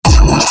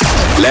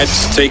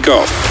Let's take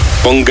off.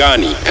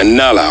 Bongani and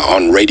Nala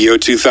on Radio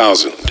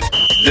 2000.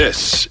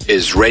 This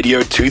is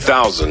Radio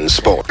 2000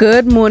 Sport.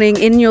 Good morning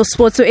in your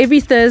sport. So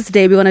every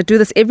Thursday, we want to do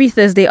this every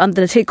Thursday on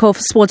the Takeoff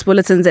Sports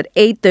Bulletins at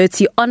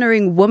 8:30,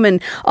 honoring women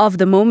of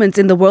the moment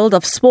in the world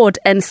of sport.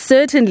 And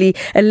certainly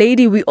a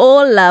lady we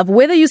all love.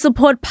 Whether you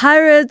support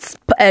Pirates,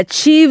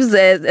 Chiefs,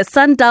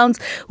 Sundowns,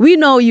 we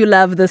know you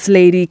love this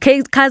lady.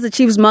 Kaizer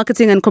Chiefs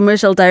Marketing and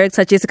Commercial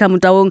Director Jessica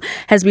Motaung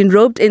has been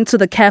roped into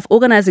the CAF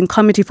Organising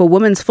Committee for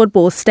Women's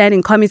Football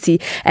Standing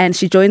Committee. And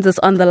she joins us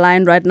on the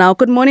line right now.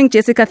 Good morning,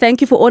 Jessica. Thank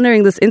you for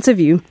honoring this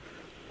interview.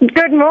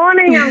 Good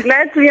morning. I'm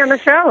glad to be on the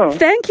show.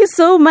 Thank you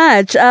so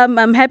much.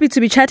 I'm happy to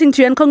be chatting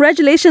to you, and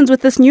congratulations with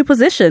this new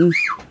position.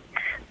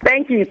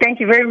 Thank you. Thank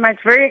you very much.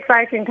 Very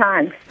exciting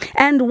times.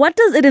 And what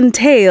does it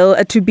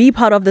entail to be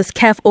part of this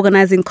CAF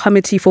Organising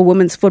Committee for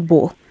Women's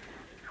Football?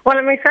 Well,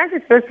 I'm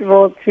excited, first of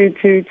all,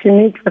 to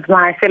meet with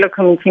my fellow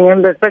committee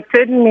members, but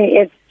certainly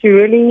it's to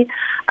really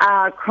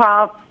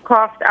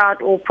craft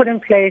out or put in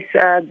place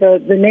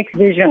the next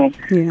vision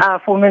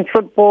for women's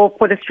football,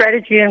 put a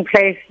strategy in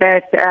place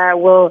that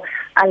will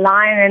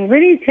align and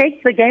really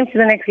take the game to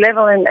the next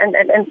level and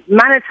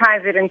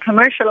monetize it and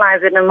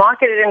commercialize it and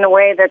market it in a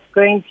way that's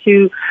going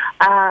to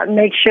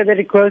make sure that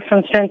it grows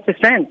from strength to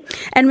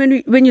strength. And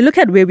when you look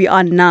at where we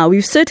are now,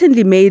 we've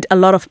certainly made a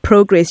lot of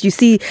progress. You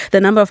see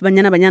the number of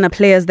Banyana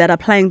players that are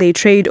plying their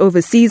trade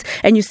overseas,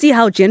 and you see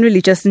how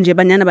generally just in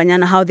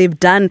Banyana, how they've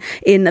done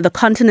in the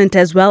continent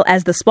as well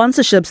as the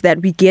sponsorships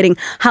that we're getting.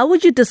 How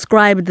would you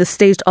describe the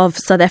state of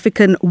South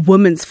African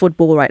women's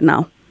football right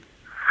now?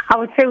 I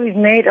would say we've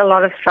made a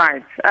lot of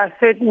strides.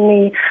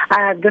 Certainly,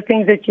 the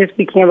things that you're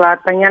speaking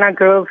about, Banyana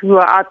girls who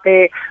are out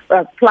there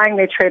plying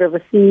their trade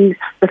overseas,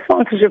 the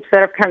sponsorships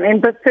that have come in,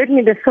 but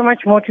certainly there's so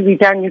much more to be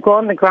done. You go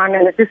on the ground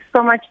and there's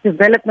so much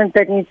development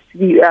that needs to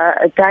be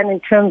done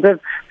in terms of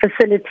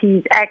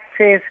facilities,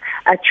 access,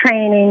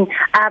 training,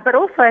 but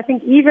also I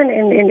think even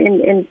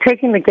in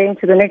taking the game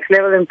to the next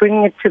level and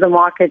bringing it to the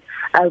market,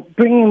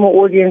 bringing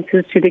more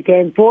audiences to the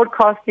game,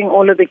 broadcasting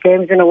all of the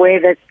games in a way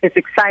that's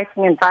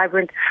exciting and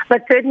vibrant,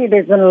 but certainly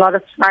there's been a lot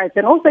of strides,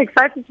 and also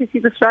excited to see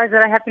the strides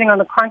that are happening on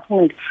the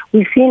continent.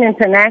 We've seen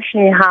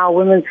internationally how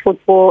women's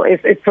football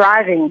is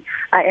thriving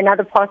in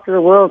other parts of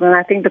the world, and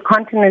I think the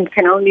continent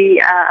can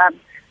only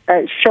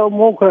show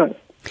more growth.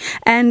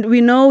 And we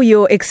know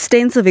your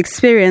extensive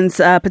experience,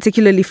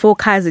 particularly for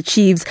Kaizer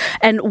Chiefs.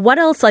 And what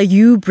else are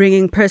you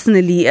bringing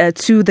personally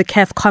to the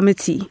CAF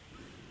committee?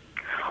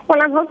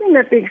 Well, I'm hoping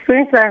that the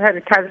experience that I've had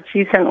at Kaizer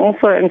Chiefs and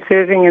also in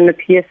serving in the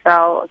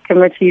PSL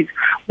committees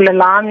will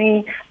allow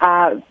me,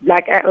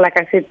 like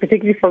I said,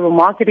 particularly from a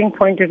marketing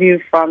point of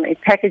view, from a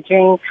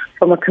packaging,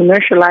 from a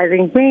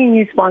commercializing, bringing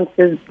new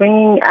sponsors,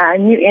 bringing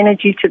new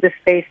energy to the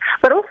space.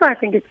 But also I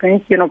think it's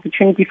going to be an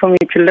opportunity for me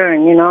to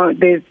learn. You know,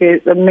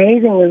 there's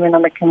amazing women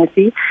on the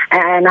committee,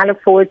 and I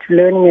look forward to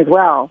learning as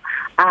well.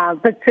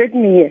 But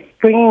certainly, yes,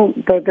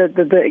 bringing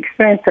the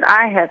experience that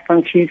I have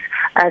from Chiefs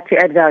to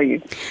add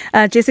value.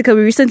 Jessica,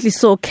 we recently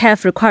saw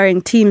CAF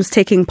requiring teams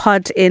taking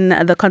part in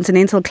the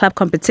continental club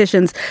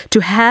competitions to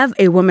have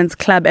a women's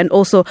club, and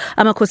also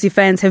Amakosi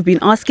fans have been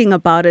asking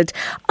about it.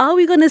 Are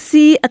we going to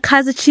see a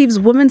Kaizer Chiefs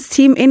women's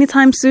team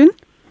anytime soon?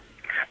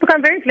 Look,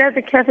 I'm very glad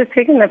that CAF has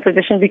taken that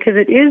position because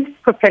it is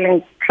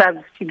propelling clubs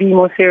to be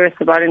more serious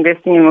about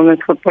investing in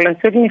women's football. And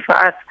certainly for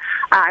us,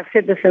 I've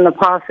said this in the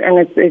past,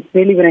 and it's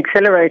really been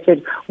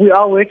accelerated. We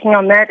are working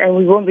on that, and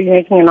we will be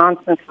making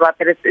announcements about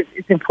that.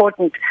 It's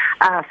important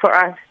for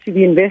us to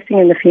be investing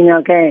in the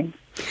female game.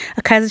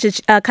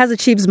 Kaizer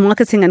Chiefs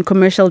Marketing and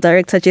Commercial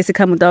Director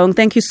Jessica Motaung,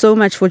 thank you so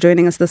much for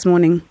joining us this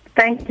morning.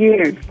 Thank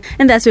you.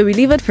 And that's where we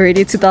leave it for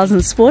Radio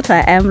 2000 Sport.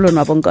 I am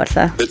Lonwabo,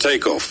 Nkohla. The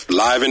Takeoff,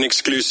 live and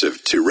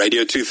exclusive to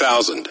Radio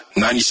 2000,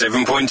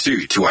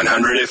 97.2 to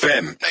 100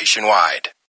 FM nationwide.